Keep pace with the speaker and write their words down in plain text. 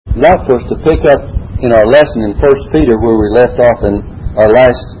like for us to pick up in our lesson in 1 Peter where we left off in our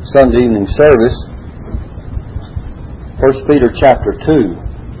last Sunday evening service. 1 Peter chapter 2.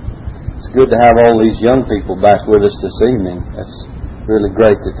 It's good to have all these young people back with us this evening. That's really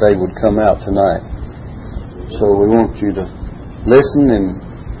great that they would come out tonight. So we want you to listen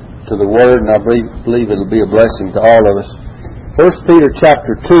to the Word, and I believe it'll be a blessing to all of us. 1 Peter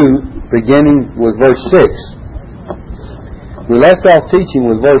chapter 2, beginning with verse 6. We left off teaching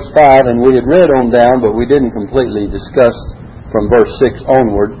with verse 5, and we had read on down, but we didn't completely discuss from verse 6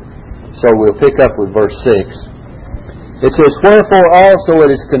 onward, so we'll pick up with verse 6. It says, "Wherefore also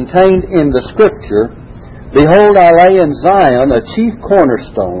it is contained in the Scripture, Behold, I lay in Zion a chief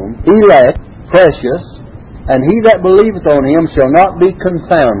cornerstone, elect, precious, and he that believeth on him shall not be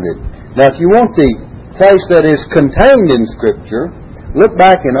confounded." Now, if you want the place that is contained in Scripture, look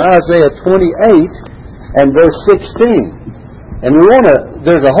back in Isaiah 28 and verse 16. And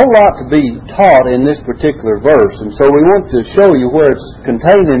there's a whole lot to be taught in this particular verse, and so we want to show you where it's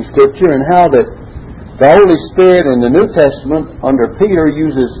contained in Scripture and how that the Holy Spirit in the New Testament under Peter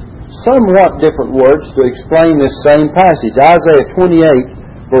uses somewhat different words to explain this same passage. Isaiah 28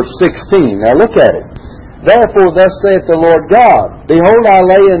 verse 16. Now look at it. "Therefore thus saith the Lord God, Behold, I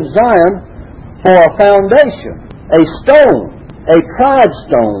lay in Zion for a foundation, a stone, a tried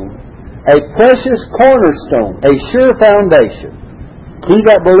stone, a precious cornerstone, a sure foundation. He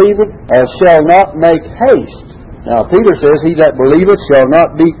that believeth shall not make haste." Now Peter says, "He that believeth shall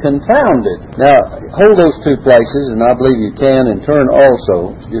not be confounded." Now hold those two places, and I believe you can, and turn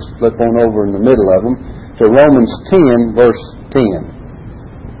also, just flip on over in the middle of them, to Romans 10, verse 10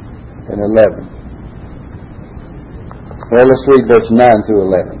 and 11. Well, let's read verse 9 through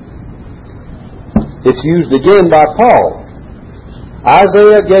 11. It's used again by Paul.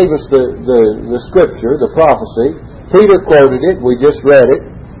 Isaiah gave us the Scripture, the prophecy. Peter quoted it. We just read it.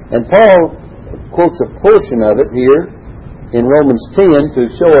 And Paul quotes a portion of it here in Romans 10 to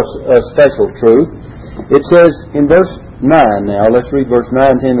show us a special truth. It says in verse 9 now, let's read verse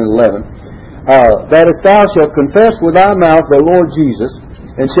 9, 10, and 11. "That if thou shalt confess with thy mouth the Lord Jesus,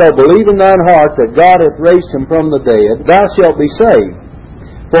 and shalt believe in thine heart that God hath raised him from the dead, thou shalt be saved.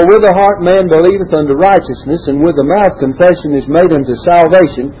 For with the heart man believeth unto righteousness, and with the mouth confession is made unto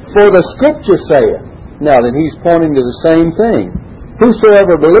salvation. For the Scripture saith," now then he's pointing to the same thing,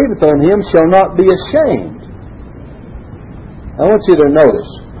 "Whosoever believeth on him shall not be ashamed." I want you to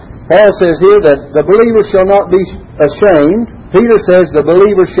notice. Paul says here that the believer shall not be ashamed. Peter says the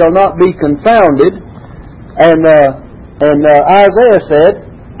believer shall not be confounded. And Isaiah said,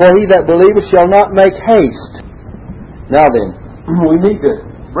 "For he that believeth shall not make haste." Now then, we need to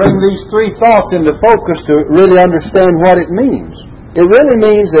bring these three thoughts into focus to really understand what it means. It really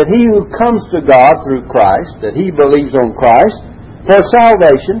means that he who comes to God through Christ, that he believes on Christ for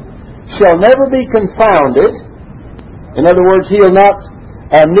salvation, shall never be confounded. In other words, he'll not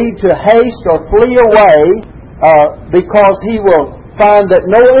need to haste or flee away because he will find that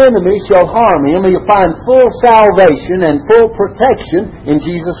no enemy shall harm him. He'll find full salvation and full protection in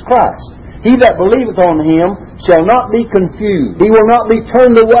Jesus Christ. "He that believeth on him shall not be confused." He will not be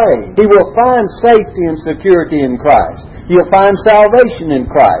turned away. He will find safety and security in Christ. He'll find salvation in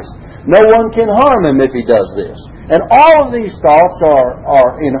Christ. No one can harm him if he does this. And all of these thoughts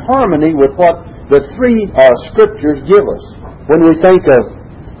are in harmony with what the three Scriptures give us. When we think of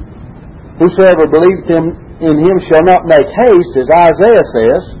 "Whosoever believeth in him shall not make haste," as Isaiah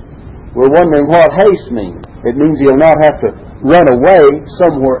says, we're wondering what haste means. It means he'll not have to run away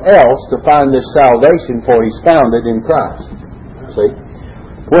somewhere else to find this salvation, for he's found it in Christ. See?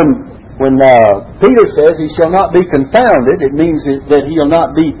 When Peter says he shall not be confounded, it means that he'll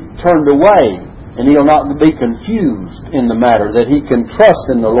not be turned away, and he'll not be confused in the matter, that he can trust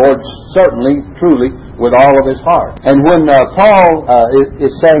in the Lord certainly, truly, with all of his heart. And when Paul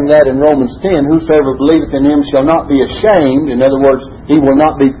is saying that in Romans 10, "Whosoever believeth in him shall not be ashamed," in other words, he will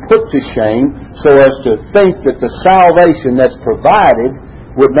not be put to shame so as to think that the salvation that's provided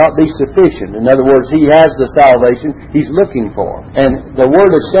would not be sufficient. In other words, he has the salvation he's looking for. And the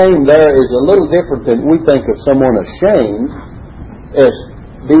word ashamed there is a little different than we think of someone ashamed as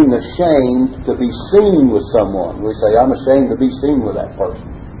being ashamed to be seen with someone. We say, "I'm ashamed to be seen with that person."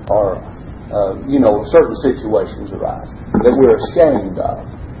 Or, certain situations arise that we're ashamed of.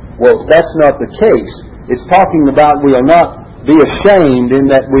 Well, that's not the case. It's talking about we'll not be ashamed in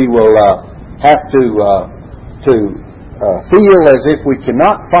that we will have to feel as if we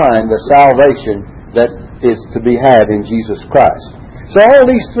cannot find the salvation that is to be had in Jesus Christ. So all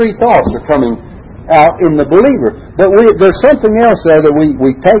these three thoughts are coming out in the believer. But there's something else there that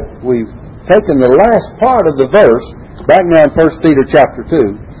we've taken the last part of the verse back now in 1 Peter chapter 2,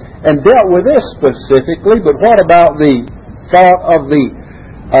 and dealt with this specifically, but what about the thought of the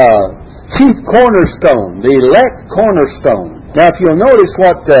chief cornerstone, the elect cornerstone? Now, if you'll notice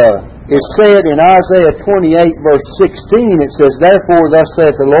what is said in Isaiah 28, verse 16, it says, "Therefore, thus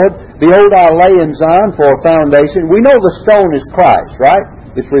saith the Lord, Behold, I lay in Zion for a foundation." We know the stone is Christ, right?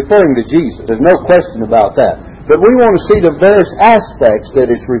 It's referring to Jesus. There's no question about that. But we want to see the various aspects that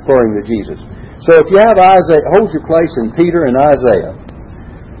it's referring to Jesus. So if you have Isaiah, hold your place in Peter and Isaiah.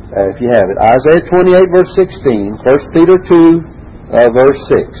 If you have it. Isaiah 28, verse 16. 1 Peter 2, verse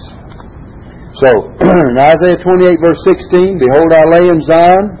 6. So, in Isaiah 28, verse 16, "Behold, I lay in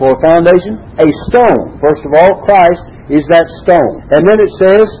Zion for a foundation, a stone." First of all, Christ is that stone. And then it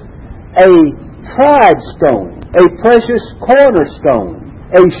says, "a tried stone, a precious cornerstone,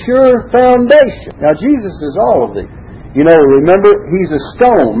 a sure foundation." Now, Jesus is all of these. You know, remember, He's a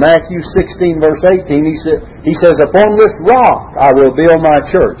stone. Matthew 16, verse 18, He says, "Upon this rock I will build my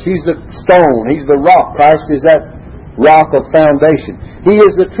church." He's the stone. He's the rock. Christ is that rock of foundation. He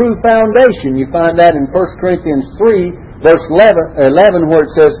is the true foundation. You find that in 1 Corinthians 3, verse 11, where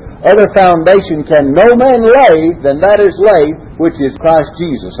it says, "Other foundation can no man lay than that is laid, which is Christ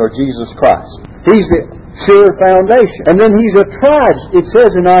Jesus," or Jesus Christ. He's the sure foundation. And then He's a tried, it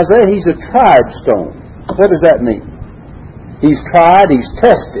says in Isaiah, He's a tried stone. What does that mean? He's tried, He's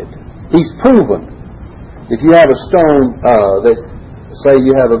tested, He's proven. If you have a stone that, say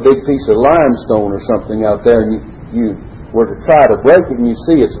you have a big piece of limestone or something out there, and you were to try to break it, and you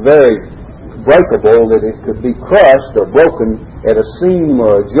see it's very breakable, that it could be crushed or broken at a seam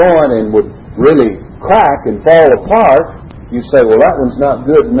or a joint and would really crack and fall apart, you say, well, that one's not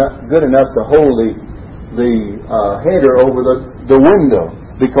good enough to hold the header over the window,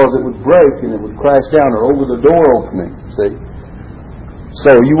 because it would break and it would crash down, or over the door opening, see?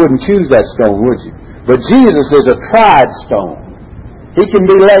 So you wouldn't choose that stone, would you? But Jesus is a tried stone. He can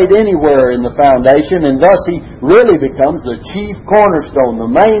be laid anywhere in the foundation, and thus He really becomes the chief cornerstone, the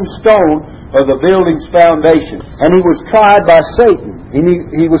main stone of the building's foundation. And He was tried by Satan.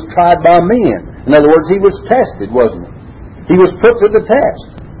 He was tried by men. In other words, He was tested, wasn't He? He was put to the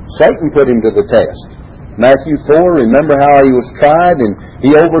test. Satan put Him to the test. Matthew 4, remember how He was tried, and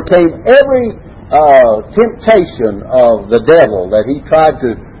He overcame every temptation of the devil that he tried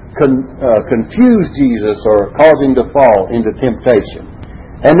to confuse Jesus or cause Him to fall into temptation.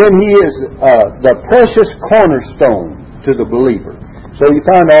 And then He is the precious cornerstone to the believer. So you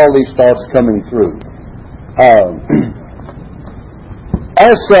find all these thoughts coming through.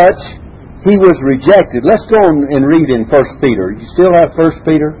 As such, He was rejected. Let's go and read in 1 Peter. You still have 1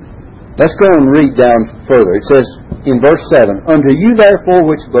 Peter? Let's go and read down further. It says in verse 7, "Unto you therefore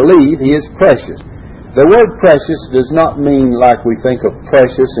which believe, He is precious." The word precious does not mean like we think of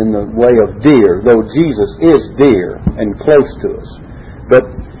precious in the way of dear, though Jesus is dear and close to us. But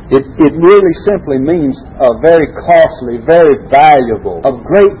it really simply means very costly, very valuable, of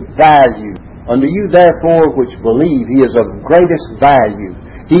great value. "Unto you therefore which believe, He is of greatest value."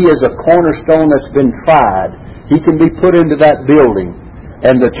 He is a cornerstone that's been tried. He can be put into that building.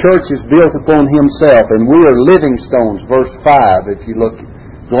 And the church is built upon Himself, and we are living stones, verse 5, if you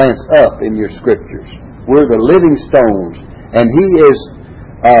glance up in your scriptures. We're the living stones, and He is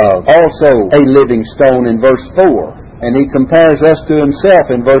also a living stone in verse 4. And He compares us to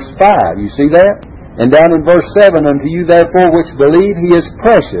Himself in verse 5. You see that? And down in verse 7, "Unto you therefore which believe, He is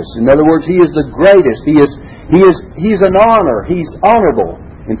precious." In other words, He is the greatest. He's an honor. He's honorable.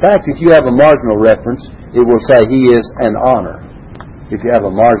 In fact, if you have a marginal reference, it will say He is an honor. If you have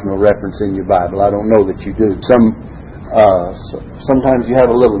a marginal reference in your Bible, I don't know that you do. Sometimes you have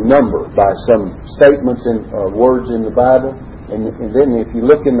a little number by some statements and words in the Bible, and then if you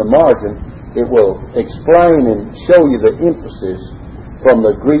look in the margin, it will explain and show you the emphasis from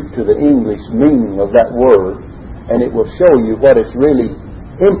the Greek to the English meaning of that word, and it will show you what it's really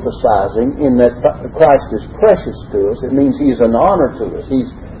emphasizing in that Christ is precious to us. It means He is an honor to us.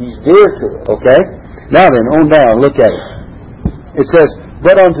 He's dear to us. Okay? Now then, on down, look at it. It says,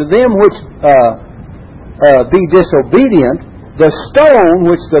 "But unto them which be disobedient, the stone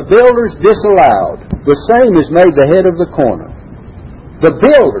which the builders disallowed, the same is made the head of the corner." The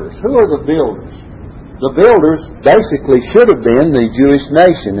builders, who are the builders? The builders basically should have been the Jewish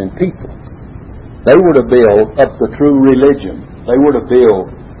nation and people. They were to build up the true religion. They were to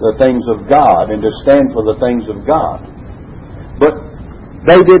build the things of God and to stand for the things of God. But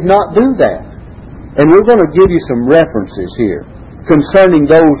they did not do that. And we're going to give you some references here concerning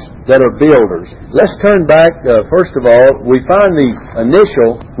those that are builders. Let's turn back, first of all, we find the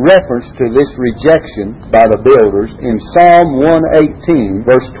initial reference to this rejection by the builders in Psalm 118,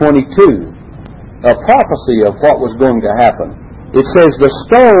 verse 22. a prophecy of what was going to happen. It says, the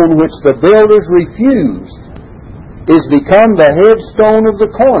stone which the builders refused is become the headstone of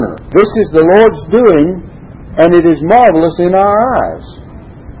the corner. This is the Lord's doing, and it is marvelous in our eyes.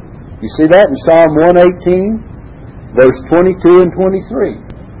 You see that in Psalm 118, verse 22 and 23.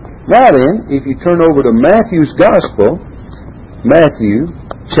 Now then, if you turn over to Matthew's Gospel, Matthew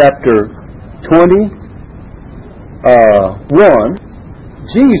chapter 21,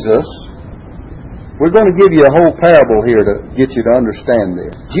 Jesus, we're going to give you a whole parable here to get you to understand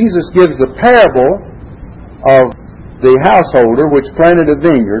this. Jesus gives the parable of the householder which planted a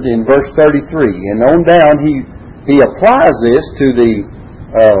vineyard in verse 33. And on down he applies this to the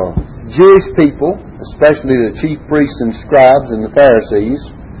Jewish people, especially the chief priests and scribes and the Pharisees,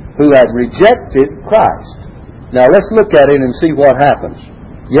 who had rejected Christ. Now let's look at it and see what happens.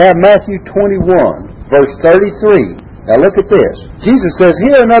 You have Matthew 21, verse 33. Now look at this. Jesus says,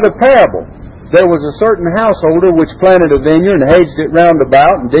 "Hear another parable. There was a certain householder which planted a vineyard and hedged it round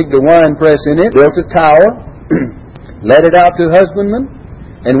about and digged a winepress in it, built a tower, let it out to husbandmen,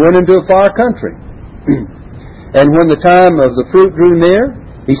 and went into a far country. And when the time of the fruit drew near,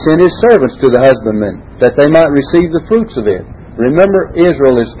 he sent his servants to the husbandmen, that they might receive the fruits of it." Remember,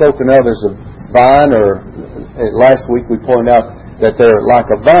 Israel is spoken of as a vine, or last week we pointed out that they're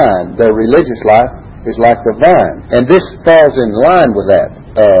like a vine. Their religious life is like the vine. And this falls in line with that.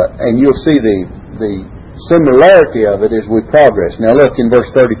 And you'll see the similarity of it as we progress. Now look in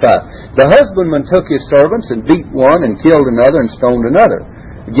verse 35. "The husbandman took his servants and beat one and killed another and stoned another.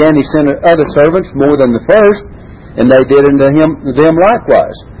 Again he sent other servants more than the first, and they did unto them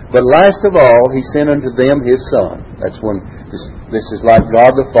likewise. But last of all he sent unto them his Son." That's when this is like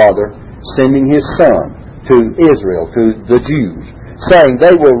God the Father sending his Son to Israel, to the Jews, saying,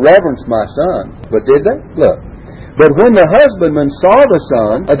 "They will reverence my Son." But did they? Look. "But when the husbandmen saw the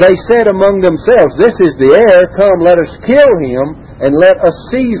Son, they said among themselves, This is the heir, come, let us kill him, and let us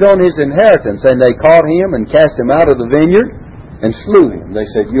seize on his inheritance. And they caught him and cast him out of the vineyard and slew him." They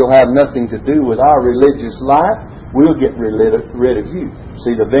said, "You'll have nothing to do with our religious life. We'll get rid of you."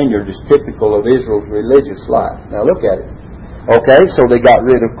 See, the vineyard is typical of Israel's religious life. Now look at it. Okay, so they got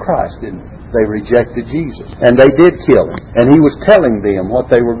rid of Christ, didn't they? They rejected Jesus. And they did kill him. And he was telling them what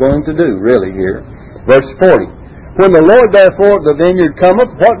they were going to do, really, here. Verse 40. "When the Lord therefore of the vineyard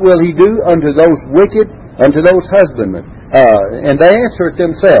cometh, what will he do unto those wicked, unto those husbandmen?" And they answer it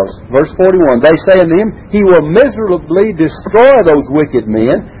themselves. Verse 41. "They say unto him, He will miserably destroy those wicked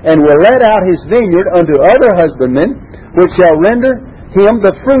men, and will let out his vineyard unto other husbandmen, which shall render him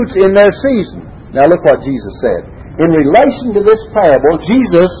the fruits in their season." Now look what Jesus said. In relation to this parable,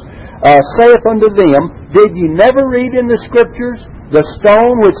 Jesus saith unto them, "Did ye never read in the Scriptures, the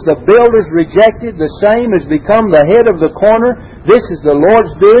stone which the builders rejected, the same is become the head of the corner? This is the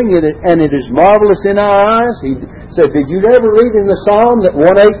Lord's doing, and it is marvelous in our eyes." He said, did you ever read in the Psalm, that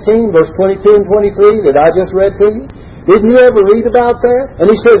 118, verse 22 and 23, that I just read to you? Didn't you ever read about that? And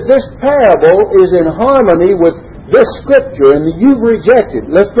he says, this parable is in harmony with this Scripture, and you've rejected.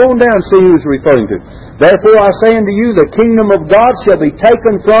 Let's go on down and see who he's referring to. "Therefore I say unto you, the kingdom of God shall be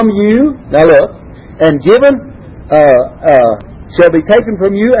taken from you," now look, "and given, shall be taken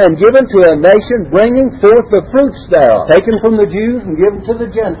from you and given to a nation bringing forth the fruits thereof." Taken from the Jews and given to the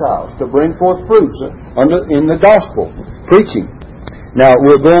Gentiles to bring forth fruits in the gospel, preaching. Now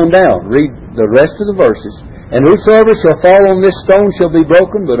we're going down. Read the rest of the verses. "And whosoever shall fall on this stone shall be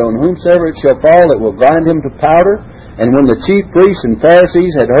broken, but on whomsoever it shall fall, it will grind him to powder. And when the chief priests and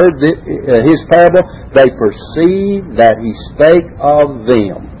Pharisees had heard his parable, they perceived that he spake of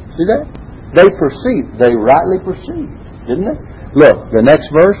them." See that? They perceived. They rightly perceived, didn't they? Look, the next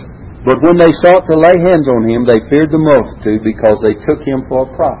verse. "But when they sought to lay hands on him, they feared the multitude, because they took him for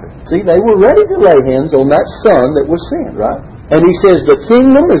a prophet." See, they were ready to lay hands on that Son that was sent, right? And he says, the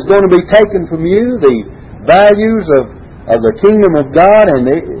kingdom is going to be taken from you, the values of the kingdom of God, and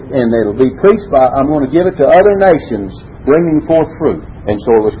it'll be preached by, I'm going to give it to other nations, bringing forth fruit. And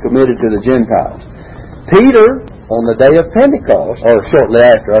so it was committed to the Gentiles. Peter, on the day of Pentecost, or shortly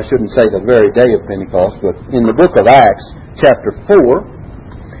after, I shouldn't say the very day of Pentecost, but in the book of Acts, chapter 4,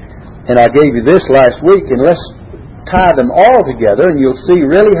 and I gave you this last week, and let's tie them all together, and you'll see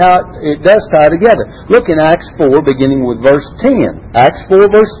really how it does tie together. Look in Acts 4, beginning with verse 10. Acts 4,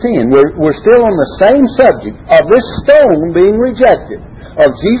 verse 10. We're still on the same subject of this stone being rejected, of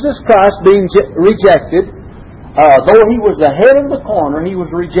Jesus Christ being rejected. Though he was the head of the corner, he was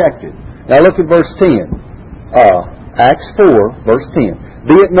rejected. Now look at verse 10. Acts 4, verse 10.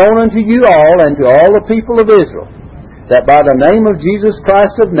 "Be it known unto you all, and to all the people of Israel, that by the name of Jesus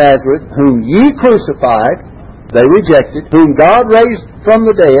Christ of Nazareth, whom ye crucified, they rejected, whom God raised from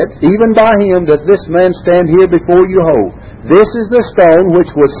the dead, even by him doth this man stand here before you whole. This is the stone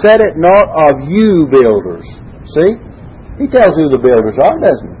which was set at naught of you builders. See? He tells who the builders are,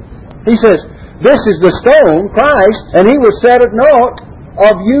 doesn't he? He says, this is the stone, Christ, and he was set at naught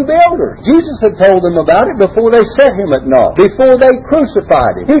of you builders. Jesus had told them about it before they set him at naught, before they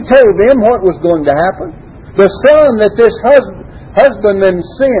crucified him. He told them what was going to happen. The son that this husbandman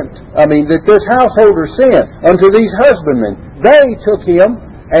that this householder sent unto these husbandmen, they took him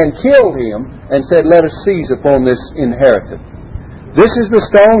and killed him and said, let us seize upon this inheritance. This is the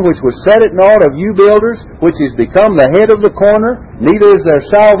stone which was set at naught of you builders, which is become the head of the corner. Neither is there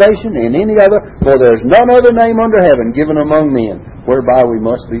salvation in any other, for there is none other name under heaven given among men, whereby we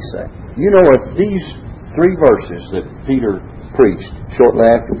must be saved. You know, if these 3 verses that Peter preached shortly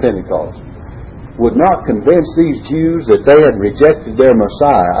after Pentecost would not convince these Jews that they had rejected their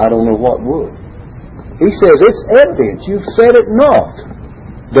Messiah, I don't know what would. He says, it's evident you've set it naught.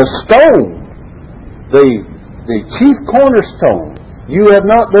 The stone, the chief cornerstone, you have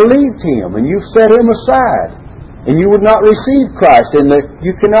not believed him, and you've set him aside, and you would not receive Christ, and that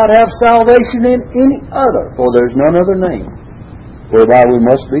you cannot have salvation in any other, for there's none other name whereby we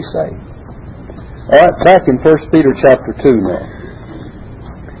must be saved. All right, back in 1 Peter chapter 2 now.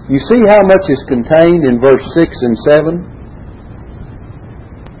 You see how much is contained in verse 6 and 7?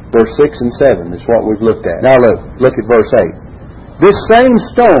 Verse 6 and 7 is what we've looked at. Now look at verse 8. This same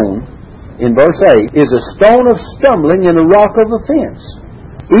stone, in verse 8, is a stone of stumbling and a rock of offense,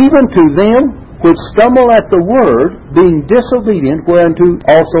 even to them which stumble at the word, being disobedient, whereunto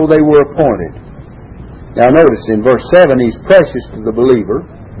also they were appointed. Now notice, in verse 7, he's precious to the believer,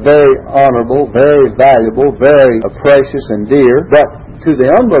 very honorable, very valuable, very precious and dear, but to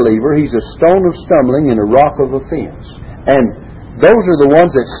the unbeliever, he's a stone of stumbling and a rock of offense. And those are the ones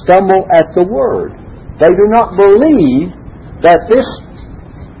that stumble at the Word. They do not believe that this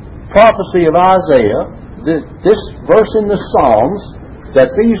prophecy of Isaiah, this verse in the Psalms, that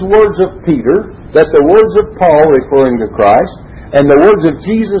these words of Peter, that the words of Paul referring to Christ, and the words of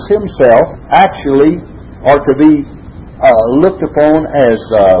Jesus himself actually are to be looked upon as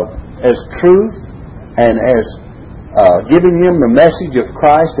truth and as giving him the message of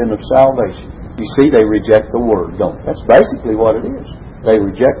Christ and of salvation. You see, they reject the Word, don't they? That's basically what it is. They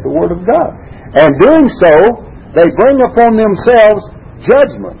reject the Word of God. And doing so, they bring upon themselves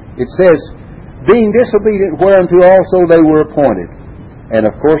judgment. It says, being disobedient whereunto also they were appointed. And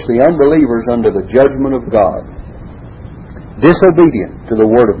of course the unbelievers under the judgment of God. Disobedient to the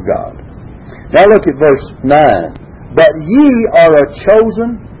Word of God. Now look at verse 9. But ye are a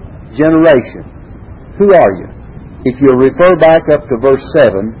chosen generation. Who are you? If you refer back up to verse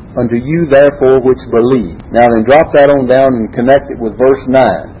 7, unto you therefore which believe. Now then drop that on down and connect it with verse 9.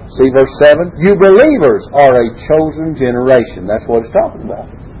 See verse 7? You believers are a chosen generation. That's what it's talking about.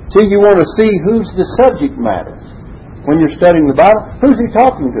 See, you want to see who's the subject matter. When you're studying the Bible, who's he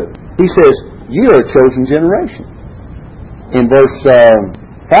talking to? He says, you're a chosen generation. In verse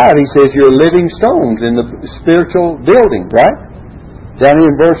 5, he says, you're living stones in the spiritual building, right? Down here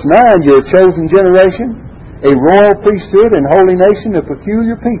in verse 9, you're a chosen generation, a royal priesthood and holy nation, a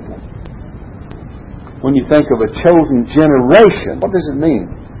peculiar people. When you think of a chosen generation, what does it mean?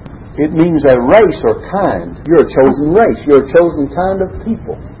 It means a race or kind. You're a chosen race. You're a chosen kind of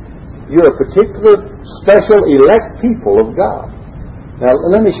people. You're a particular, special, elect people of God. Now,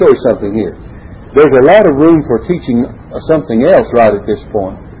 let me show you something here. There's a lot of room for teaching something else right at this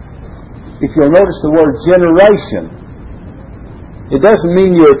point. If you'll notice the word generation, it doesn't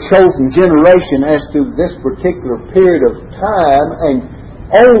mean you're a chosen generation as to this particular period of time, and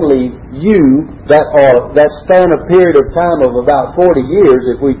only you that span a period of time of about 40 years,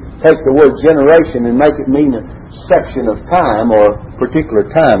 if we take the word generation and make it mean a section of time or particular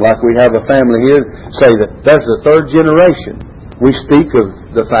time, like we have a family here, say that that's the 3rd generation. We speak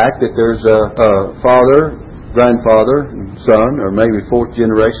of the fact that there's a father, grandfather, son, or maybe 4th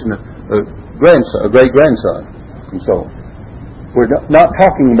generation, a great-grandson, and so on. We're not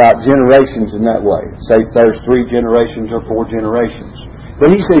talking about generations in that way. Say there's 3 generations or 4 generations.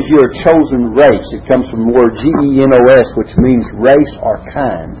 When he says you're a chosen race, it comes from the word Genos, which means race or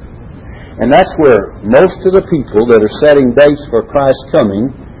kind. And that's where most of the people that are setting dates for Christ's coming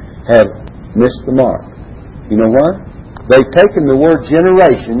have missed the mark. You know why? They've taken the word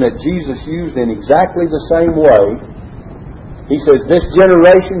generation that Jesus used in exactly the same way. He says, this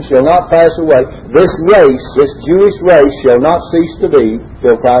generation shall not pass away. This race, this Jewish race, shall not cease to be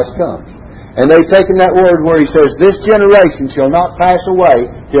till Christ comes. And they've taken that word where he says, this generation shall not pass away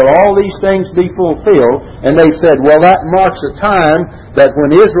till all these things be fulfilled. And they've said, well, that marks a time that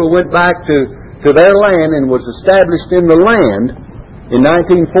when Israel went back to to their land and was established in the land in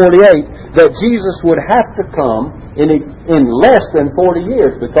 1948, that Jesus would have to come in less than 40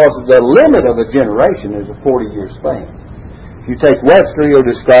 years, because the limit of a generation is a 40-year span. If you take Webster, he'll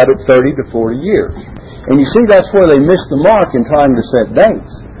describe it 30 to 40 years. And you see, that's where they miss the mark in trying to set dates.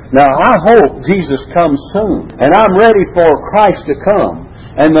 Now, I hope Jesus comes soon, and I'm ready for Christ to come.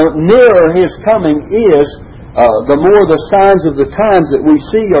 And the nearer His coming is, the more the signs of the times that we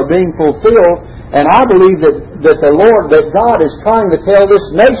see are being fulfilled. And I believe that God is trying to tell this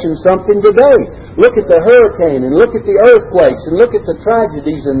nation something today. Look at the hurricane, and look at the earthquakes, and look at the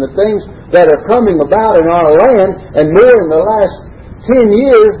tragedies and the things that are coming about in our land, and more in the last 10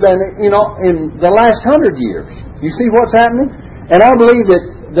 years than in the last 100 years. You see what's happening? And I believe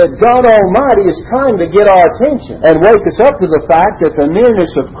that God Almighty is trying to get our attention and wake us up to the fact that the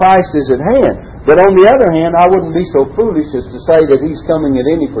nearness of Christ is at hand. But on the other hand, I wouldn't be so foolish as to say that He's coming at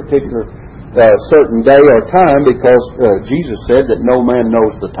any particular certain day or time, because Jesus said that no man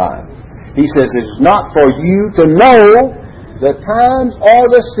knows the time. He says it is not for you to know the times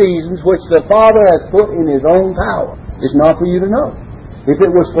or the seasons which the Father hath put in His own power. It's not for you to know. If it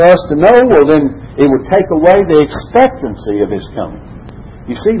was for us to know, well then it would take away the expectancy of His coming.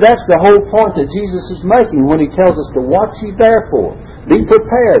 You see, that's the whole point that Jesus is making when He tells us to watch ye therefore. Be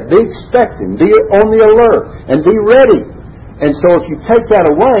prepared, be expecting, be on the alert, and be ready. And so if you take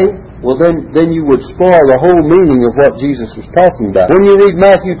that away, well then you would spoil the whole meaning of what Jesus was talking about. When you read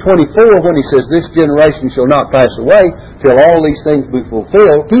Matthew 24, when He says, this generation shall not pass away till all these things be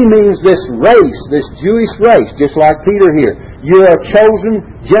fulfilled, He means this race, this Jewish race, just like Peter here. You're a chosen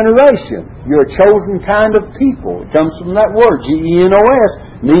generation. You're a chosen kind of people. It comes from that word, G-E-N-O-S,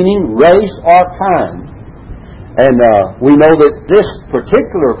 meaning race or kind. And we know that this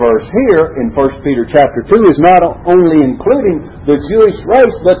particular verse here in 1 Peter chapter 2 is not only including the Jewish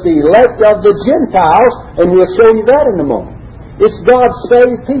race, but the elect of the Gentiles, and we'll show you that in a moment. It's God's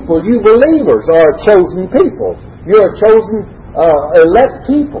saved people. You believers are a chosen people. You're a chosen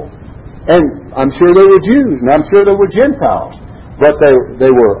elect people. And I'm sure there were Jews, and I'm sure there were Gentiles, but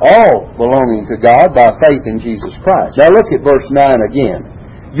they were all belonging to God by faith in Jesus Christ. Now look at verse 9 again.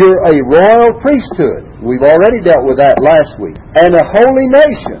 You're a royal priesthood. We've already dealt with that last week. And a holy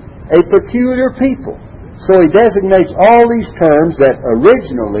nation, a peculiar people. So He designates all these terms that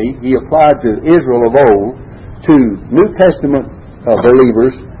originally He applied to Israel of old, to New Testament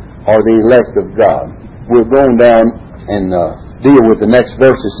believers, or the elect of God. We'll go on down and deal with the next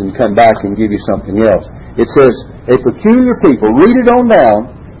verses and come back and give you something else. It says, a peculiar people. Read it on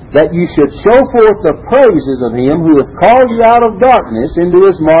down. That you should show forth the praises of Him who hath called you out of darkness into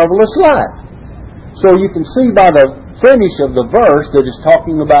His marvelous light. So you can see by the finish of the verse that is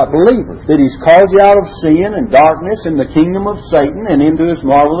talking about believers, that He's called you out of sin and darkness and the kingdom of Satan and into His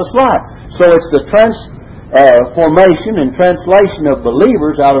marvelous light. So it's the transformation and translation of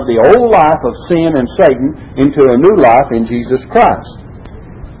believers out of the old life of sin and Satan into a new life in Jesus Christ.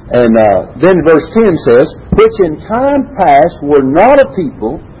 And then verse 10 says, which in time past were not a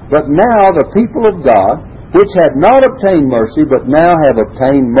people, but now the people of God, which had not obtained mercy, but now have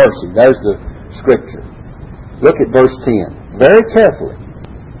obtained mercy. There's the Scripture. Look at verse 10. Very carefully.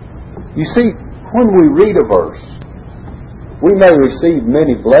 You see, when we read a verse, we may receive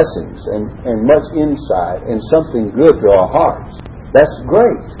many blessings and much insight and something good to our hearts. That's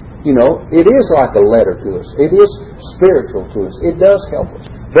great. You know, it is like a letter to us. It is spiritual to us. It does help us.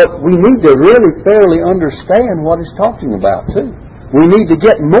 But we need to really thoroughly understand what it's talking about, too. We need to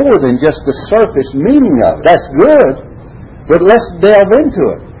get more than just the surface meaning of it. That's good, but let's delve into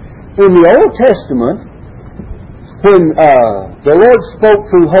it. In the Old Testament, when the Lord spoke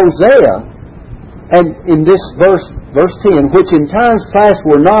through Hosea, and in this verse 10, which in times past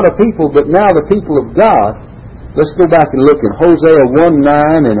were not a people, but now the people of God, let's go back and look at Hosea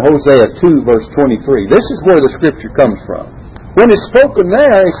 1:9 and Hosea 2, verse 23. This is where the Scripture comes from. When it's spoken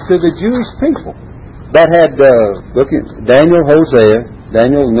there, it's to the Jewish people. That had, look at Daniel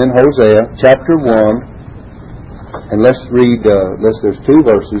and then Hosea, chapter 1. And let's read, there's two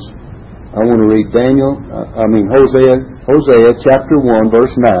verses. I want to read Hosea chapter 1,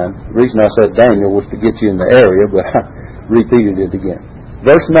 verse 9. The reason I said Daniel was to get you in the area, but I repeated it again.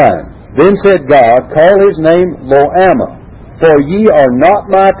 Verse 9. Then said God, call His name Lo-Amah, for ye are not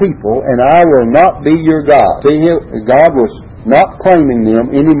my people, and I will not be your God. See, God was not claiming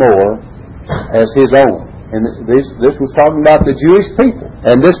them anymore as His own. And this was talking about the Jewish people.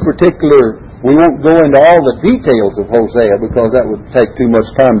 And this particular, we won't go into all the details of Hosea because that would take too much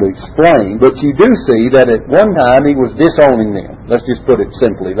time to explain. But you do see that at one time He was disowning them. Let's just put it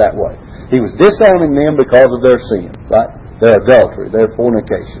simply that way. He was disowning them because of their sin. Right? their adultery, their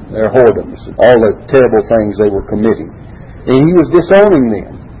fornication, their whoredoms, all the terrible things they were committing. And he was disowning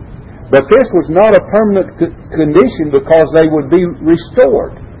them. But this was not a permanent condition because they would be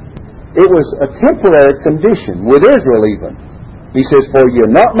restored. It was a temporary condition with Israel even. He says, "For you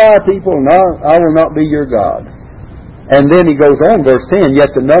are not my people, and I will not be your God." And then he goes on, verse 10,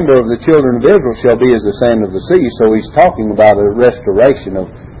 "Yet the number of the children of Israel shall be as the sand of the sea." So he's talking about a restoration of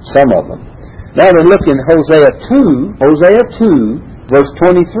some of them. Now then look in Hosea 2, verse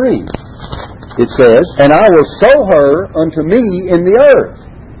 23. It says, "And I will sow her unto me in the earth."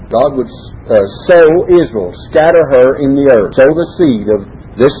 God would sow Israel, scatter her in the earth, sow the seed of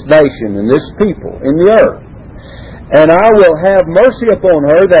this nation and this people in the earth. "And I will have mercy upon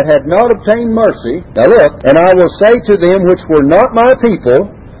her that had not obtained mercy." Now look, "And I will say to them which were not my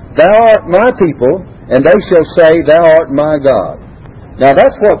people, Thou art my people, and they shall say, Thou art my God." Now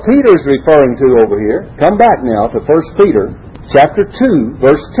that's what Peter is referring to over here. Come back now to 1 Peter chapter 2,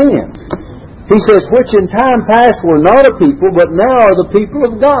 verse 10. He says, "Which in time past were not a people, but now are the people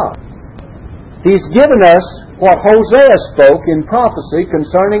of God." He's given us what Hosea spoke in prophecy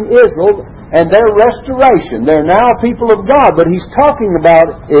concerning Israel and their restoration. They're now people of God, but he's talking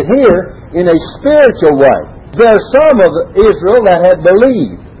about it here in a spiritual way. There are some of Israel that have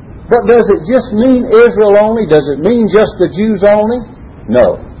believed. But does it just mean Israel only? Does it mean just the Jews only?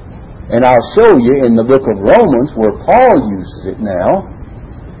 No. And I'll show you in the book of Romans where Paul uses it now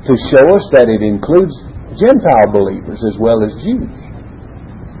to show us that it includes Gentile believers as well as Jews.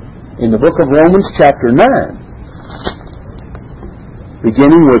 In the book of Romans chapter 9,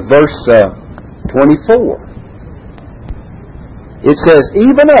 beginning with verse 24. It says,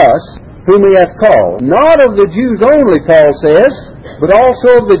 "Even us, whom he hath called, not of the Jews only," Paul says, "but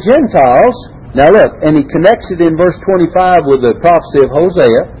also of the Gentiles." Now look, and he connects it in verse 25 with the prophecy of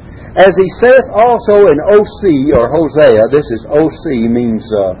Hosea. "As he saith also in O.C., or Hosea," this is O.C., means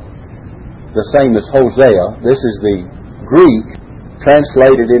the same as Hosea. This is the Greek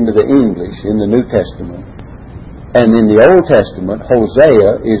translated into the English in the New Testament. And in the Old Testament,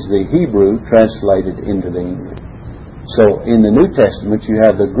 Hosea is the Hebrew translated into the English. So in the New Testament, you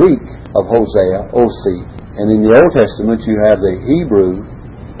have the Greek of Hosea, O.C., and in the Old Testament, you have the Hebrew,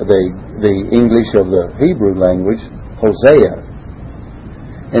 the English of the Hebrew language, Hosea.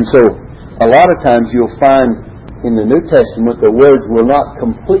 And so a lot of times you'll find in the New Testament the words will not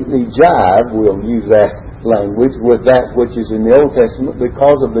completely jive, we'll use that language, with that which is in the Old Testament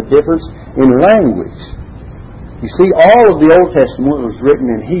because of the difference in language. You see, all of the Old Testament was written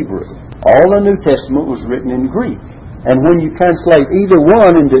in Hebrew. All the New Testament was written in Greek. And when you translate either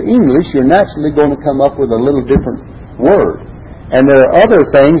one into English, you're naturally going to come up with a little different word. And there are other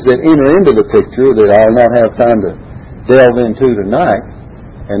things that enter into the picture that I'll not have time to delve into tonight.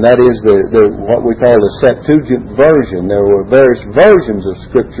 And that is what we call the Septuagint version. There were various versions of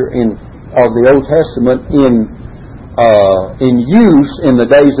Scripture of the Old Testament in use in the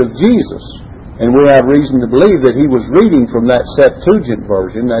days of Jesus. And we have reason to believe that he was reading from that Septuagint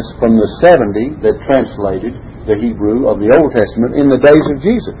version. That's from the 70 that translated the Hebrew of the Old Testament in the days of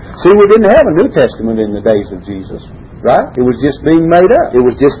Jesus. See, we didn't have a New Testament in the days of Jesus, right? It was just being made up. It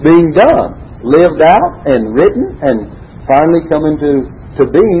was just being done, lived out and written, and finally come into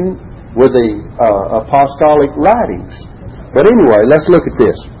being with the apostolic writings. But anyway, let's look at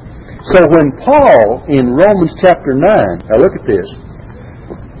this. So when Paul in Romans chapter 9, now look at this,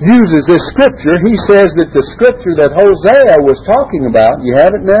 uses this scripture, he says that the scripture that Hosea was talking about, you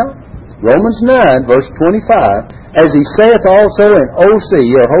have it now? Romans 9, verse 25, "As he saith also in O.C.,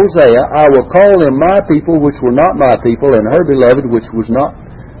 or Hosea, I will call them my people which were not my people, and her beloved which was not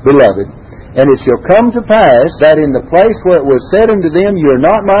beloved. And it shall come to pass that in the place where it was said unto them, You are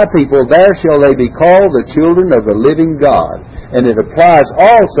not my people, there shall they be called the children of the living God." And it applies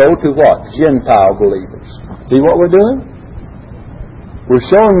also to what? Gentile believers. See what we're doing? We're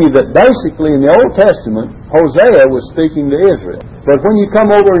showing you that basically in the Old Testament, Hosea was speaking to Israel. But when you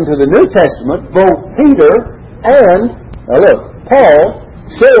come over into the New Testament, both Peter and, now look, Paul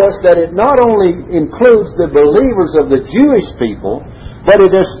show us that it not only includes the believers of the Jewish people, but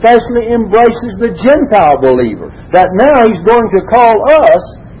it especially embraces the Gentile believer. That now he's going to call us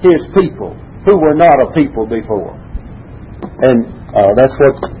his people, who were not a people before. And that's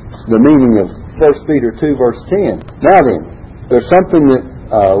what the meaning of 1 Peter 2, verse 10. Now then, there's something that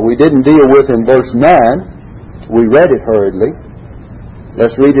we didn't deal with in verse 9. We read it hurriedly.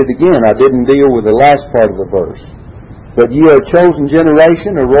 Let's read it again. I didn't deal with the last part of the verse. "But ye are a chosen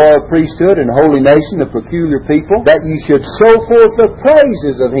generation, a royal priesthood, and a holy nation, a peculiar people, that ye should show forth the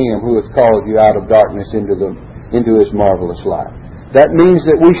praises of Him who hath called you out of darkness into His marvelous light." That means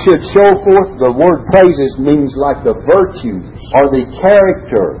that we should show forth, the word praises means like the virtues or the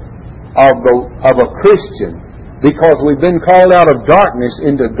character of a Christian. Because we've been called out of darkness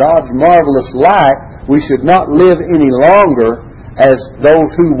into God's marvelous light, we should not live any longer as those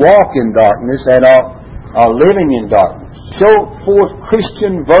who walk in darkness and are living in darkness. Show forth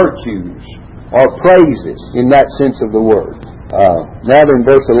Christian virtues or praises in that sense of the word. Now in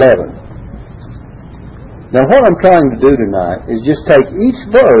verse 11. Now what I'm trying to do tonight is just take each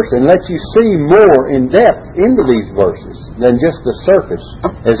verse and let you see more in depth into these verses than just the surface,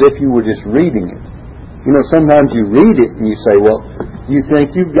 as if you were just reading it. You know, sometimes you read it and you say, well, you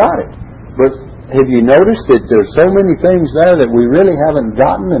think you've got it. But have you noticed that there's so many things there that we really haven't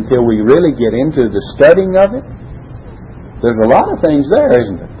gotten until we really get into the studying of it? There's a lot of things there,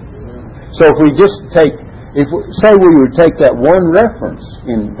 isn't there? So if we just take, say we would take that one reference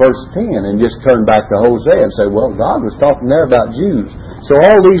in verse 10 and just turn back to Hosea and say, well, God was talking there about Jews. So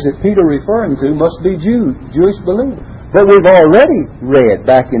all these that Peter referring to must be Jewish believers. But we've already read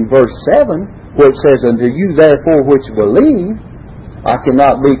back in verse 7 where it says, unto you therefore which believe, I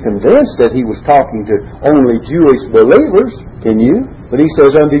cannot be convinced that he was talking to only Jewish believers, can you? But he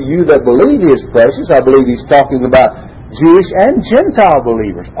says, unto you that believe is precious. I believe he's talking about Jewish and Gentile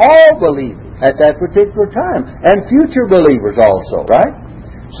believers, all believers at that particular time, and future believers also, right?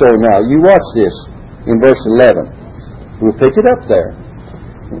 So now, you watch this in verse 11. We'll pick it up there.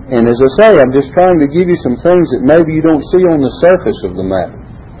 And as I say, I'm just trying to give you some things that maybe you don't see on the surface of the matter.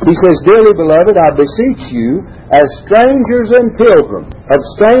 He says, dearly beloved, I beseech you, as strangers and pilgrims,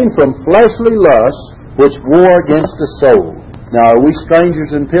 abstain from fleshly lusts which war against the soul. Now, are we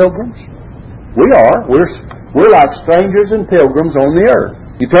strangers and pilgrims? We are. We're like strangers and pilgrims on the earth.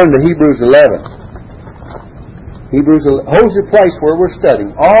 You turn to Hebrews 11. Hold your place where we're studying.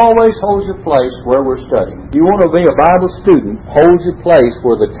 Always hold your place where we're studying. If you want to be a Bible student, hold your place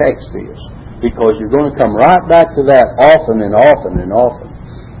where the text is. Because you're going to come right back to that often and often and often.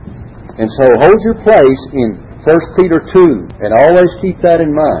 And so hold your place in 1 Peter 2. And always keep that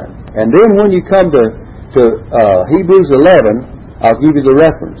in mind. And then when you come to Hebrews 11, I'll give you the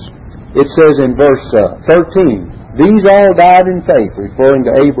reference. It says in verse 13, these all died in faith, referring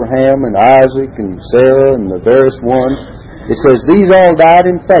to Abraham and Isaac and Sarah and the various ones. It says, these all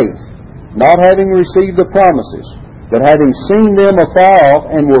died in faith, not having received the promises, but having seen them afar off,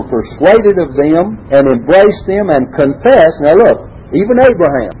 and were persuaded of them, and embraced them, and confessed. Now look, even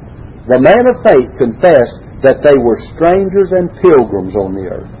Abraham, the man of faith, confessed that they were strangers and pilgrims on the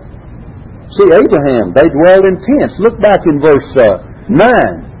earth. See, Abraham, they dwelled in tents. Look back in verse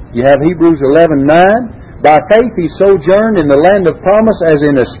 9. You have Hebrews 11:9. By faith he sojourned in the land of promise as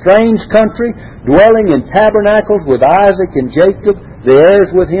in a strange country, dwelling in tabernacles with Isaac and Jacob, the heirs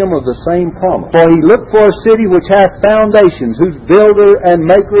with him of the same promise. For he looked for a city which hath foundations, whose builder and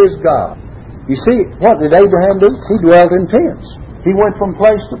maker is God. You see, what did Abraham do? He dwelt in tents. He went from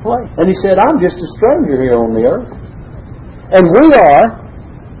place to place. And he said, I'm just a stranger here on the earth. And we are.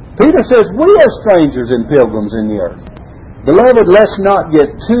 Peter says, we are strangers and pilgrims in the earth. Beloved, let's not get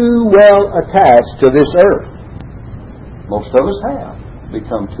too well attached to this earth. Most of us have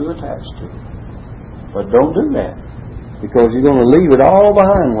become too attached to it. But don't do that. Because you're going to leave it all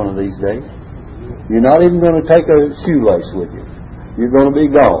behind one of these days. You're not even going to take a shoelace with you. You're going to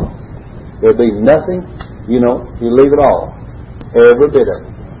be gone. There'll be nothing, you leave it all. Every bit of it.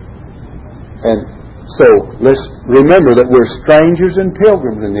 And so, let's remember that we're strangers and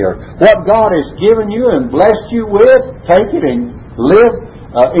pilgrims in the earth. What God has given you and blessed you with, take it and live.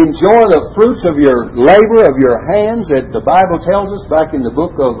 Enjoy the fruits of your labor, of your hands, that the Bible tells us back in the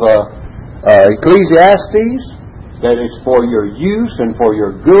book of Ecclesiastes, that it's for your use and for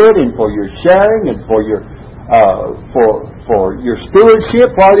your good and for your sharing and for your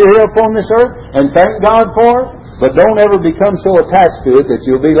stewardship while you're here upon this earth. And thank God for it. But don't ever become so attached to it that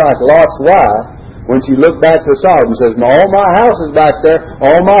you'll be like Lot's wife, when she looked back to Sodom and says, all my house is back there,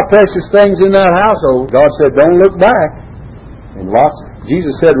 all my precious things in that household. God said, don't look back. And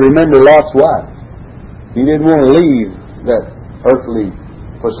Jesus said, remember Lot's wife. He didn't want to leave that earthly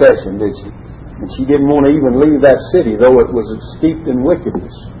possession, did she? And she didn't want to even leave that city, though it was steeped in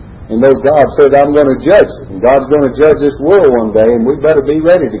wickedness. And though God said, I'm going to judge it. And God's going to judge this world one day, and we better be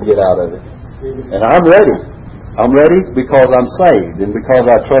ready to get out of it. And I'm ready. I'm ready because I'm saved and because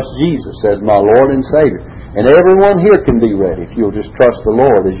I trust Jesus as my Lord and Savior. And everyone here can be ready if you'll just trust the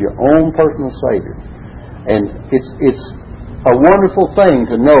Lord as your own personal Savior. And it's a wonderful thing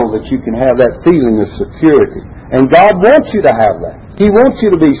to know that you can have that feeling of security. And God wants you to have that. He wants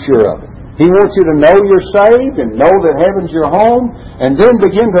you to be sure of it. He wants you to know you're saved and know that heaven's your home, and then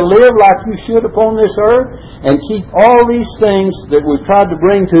begin to live like you should upon this earth, and keep all these things that we've tried to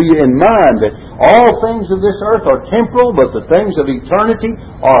bring to you in mind, that all things of this earth are temporal, but the things of eternity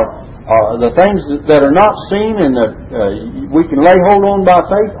are the things that are not seen and that we can lay hold on by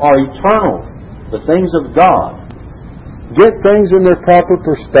faith are eternal, the things of God. Get things in their proper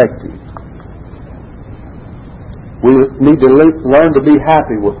perspective. We need to learn to be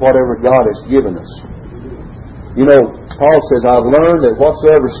happy with whatever God has given us. You know, Paul says, I've learned that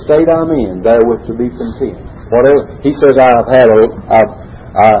whatsoever state I'm in, therewith to be content. Whatever. He says, I've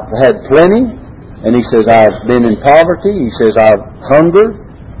had plenty, and he says, I've been in poverty. He says, I've hungered.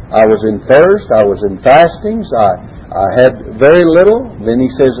 I was in thirst. I was in fastings. I had very little. Then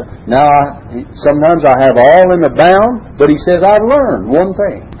he says, sometimes I have all in abound. But he says, I've learned one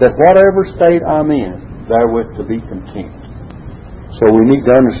thing, that whatever state I'm in, therewith to be content. So we need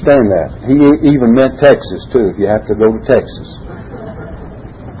to understand that. He even meant Texas too, if you have to go to Texas.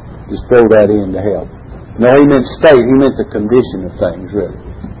 Just throw that in to help. No, he meant state. He meant the condition of things, really.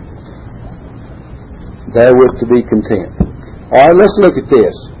 Therewith to be content. All right, let's look at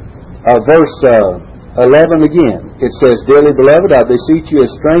this. Verse 11 again. It says, Dearly beloved, I beseech you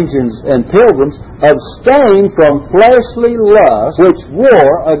as strangers and pilgrims, abstain from fleshly lusts which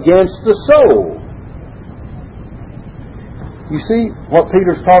war against the soul. You see what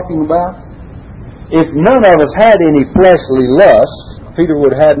Peter's talking about? If none of us had any fleshly lusts, Peter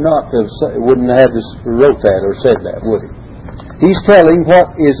wouldn't have had to wrote that or said that, would he? He's telling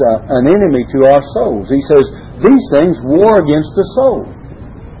what is an enemy to our souls. He says, these things war against the soul.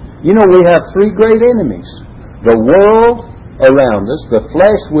 You know, we have three great enemies. The world around us, the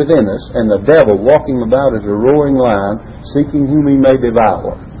flesh within us, and the devil walking about as a roaring lion, seeking whom he may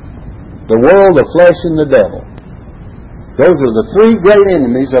devour. The world, the flesh, and the devil. Those are the three great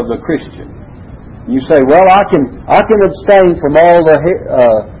enemies of the Christian. You say, well, I can abstain from all the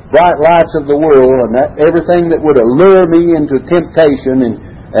bright lights of the world and everything that would allure me into temptation,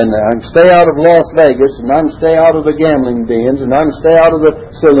 and I can stay out of Las Vegas, and I can stay out of the gambling dens, and I can stay out of the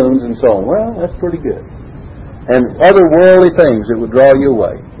saloons and so on. Well, that's pretty good. And other worldly things that would draw you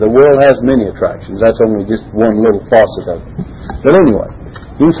away. The world has many attractions. That's only just one little faucet of it. But anyway,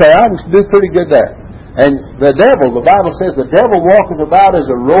 you can say, I can do pretty good there. And the devil, the Bible says, the devil walketh about as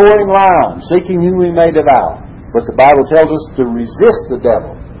a roaring lion, seeking whom he may devour. But the Bible tells us to resist the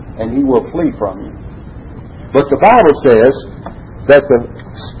devil, and he will flee from you. But the Bible says that the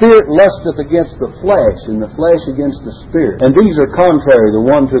spirit lusteth against the flesh, and the flesh against the spirit. And these are contrary the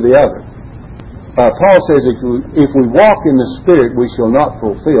one to the other. Paul says, if we walk in the Spirit, we shall not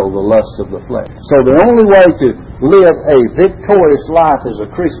fulfill the lusts of the flesh. So the only way to live a victorious life as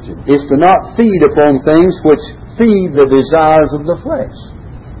a Christian is to not feed upon things which feed the desires of the flesh.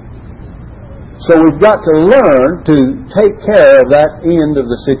 So we've got to learn to take care of that end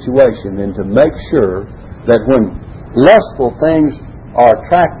of the situation, and to make sure that when lustful things are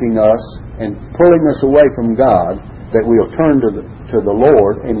attracting us and pulling us away from God, that we'll turn to the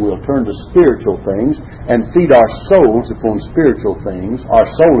Lord, and we'll turn to spiritual things and feed our souls upon spiritual things, our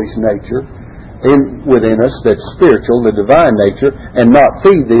soulish nature within us that's spiritual, the divine nature, and not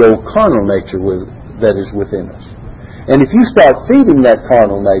feed the old carnal nature that is within us. And if you start feeding that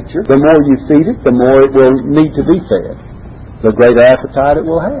carnal nature, the more you feed it, the more it will need to be fed. The greater appetite it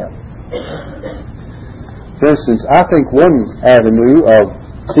will have. For instance, I think one avenue of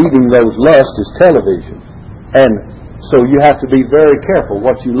feeding those lusts is television. And so you have to be very careful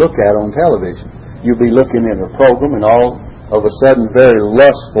what you look at on television. You'll be looking at a program, and all of a sudden very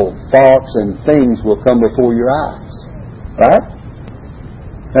lustful thoughts and things will come before your eyes. Right?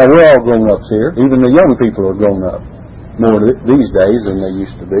 Now, we're all grown-ups here. Even the young people are grown up more these days than they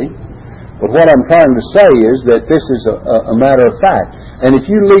used to be. But what I'm trying to say is that this is a matter of fact. And if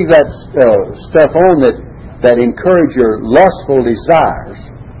you leave that stuff on that encourage your lustful desires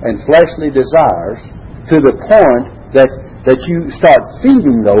and fleshly desires to the point that you start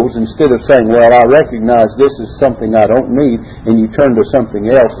feeding those, instead of saying, well, I recognize this is something I don't need, and you turn to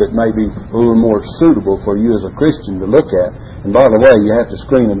something else that may be a little more suitable for you as a Christian to look at. And by the way, you have to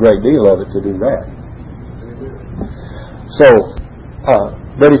screen a great deal of it to do that. So,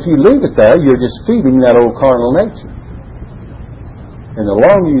 but if you leave it there, you're just feeding that old carnal nature. And the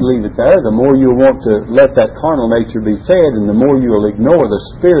longer you leave it there, the more you'll want to let that carnal nature be fed, and the more you'll ignore the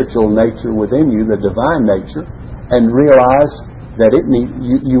spiritual nature within you, the divine nature, and realize that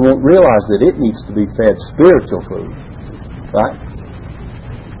you won't realize that it needs to be fed spiritual food. Right?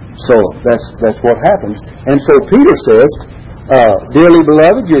 So that's what happens. And so Peter says, Dearly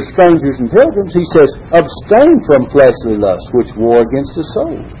beloved, you're strangers and pilgrims. He says, abstain from fleshly lusts which war against the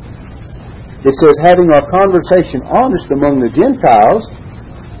soul. It says, having our conversation honest among the Gentiles,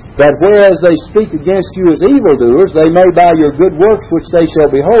 that whereas they speak against you as evildoers, they may by your good works which they shall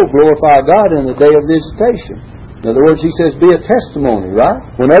behold glorify God in the day of visitation. In other words, he says, be a testimony, right?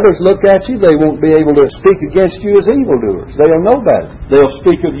 When others look at you, they won't be able to speak against you as evildoers. They'll know better. They'll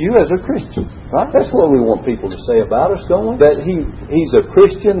speak of you as a Christian, right? That's what we want people to say about us, don't we? That he's a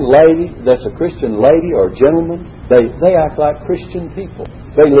Christian lady, that's a Christian lady or gentleman. They act like Christian people.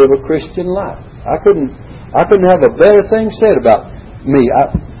 They live a Christian life. I couldn't have a better thing said about me.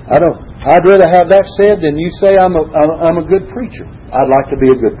 I'd rather have that said than you say I'm a good preacher. I'd like to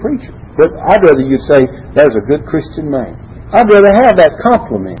be a good preacher. But I'd rather you'd say, there's a good Christian man. I'd rather have that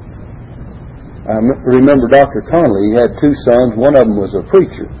compliment. I remember Dr. Conley, he had two sons. One of them was a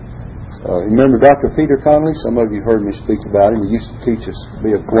preacher. Remember Dr. Peter Conley? Some of you heard me speak about him. He used to teach us,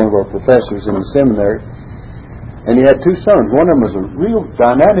 be one of our professors in the seminary. And he had two sons. One of them was a real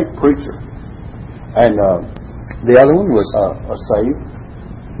dynamic preacher. And the other one was a saved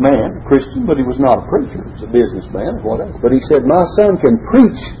man, a Christian, but he was not a preacher. He was a businessman or whatever. But he said, my son can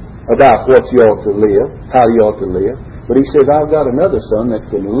preach about what you ought to live, how you ought to live. But he says, I've got another son that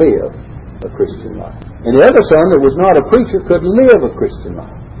can live a Christian life. And the other son that was not a preacher could live a Christian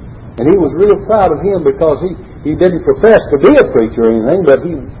life. And he was real proud of him because he didn't profess to be a preacher or anything, but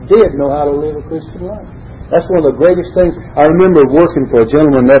he did know how to live a Christian life. That's one of the greatest things. I remember working for a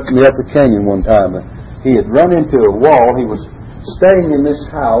gentleman up in the Upper Canyon one time. He had run into a wall. He was staying in this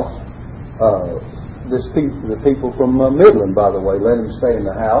house. The people from Midland, by the way, let him stay in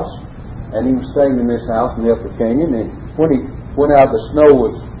the house. And he was staying in this house in the Upper Canyon. And when he went out, the snow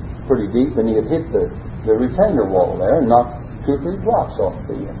was pretty deep, and he had hit the retainer wall there and knocked 2 or 3 blocks off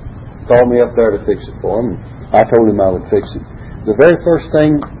the end. Called me up there to fix it for him. And I told him I would fix it. The very first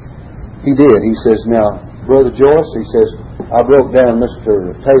thing he did, he says, now, Brother Joyce, he says, I broke down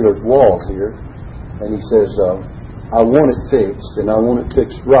Mr. Taylor's wall here. And he says, I want it fixed, and I want it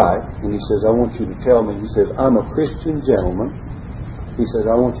fixed right. And he says, I want you to tell me, he says, I'm a Christian gentleman. He says,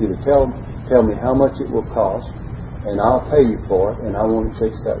 I want you to tell me how much it will cost, and I'll pay you for it, and I want it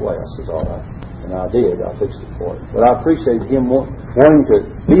fixed that way. I says, all right. And I did. I fixed it for him. But I appreciated him wanting to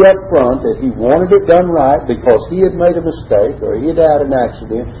be up front that he wanted it done right because he had made a mistake or he had had an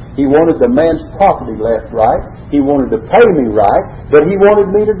accident. He wanted the man's property left right. He wanted to pay me right, but he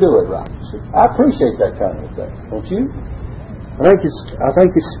wanted me to do it right. I appreciate that kind of thing, don't you? I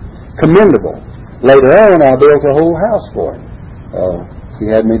think it's commendable. Later on, I built a whole house for him.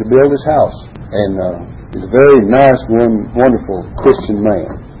 He had me to build his house, and he's a very nice, wonderful Christian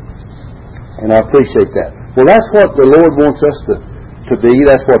man, and I appreciate that. Well, that's what the Lord wants us to be.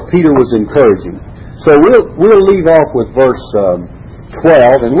 That's what Peter was encouraging. So we'll leave off with verse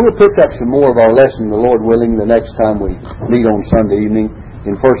 12, and we'll pick up some more of our lesson, the Lord willing, the next time we meet on Sunday evening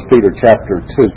in 1 Peter chapter 2.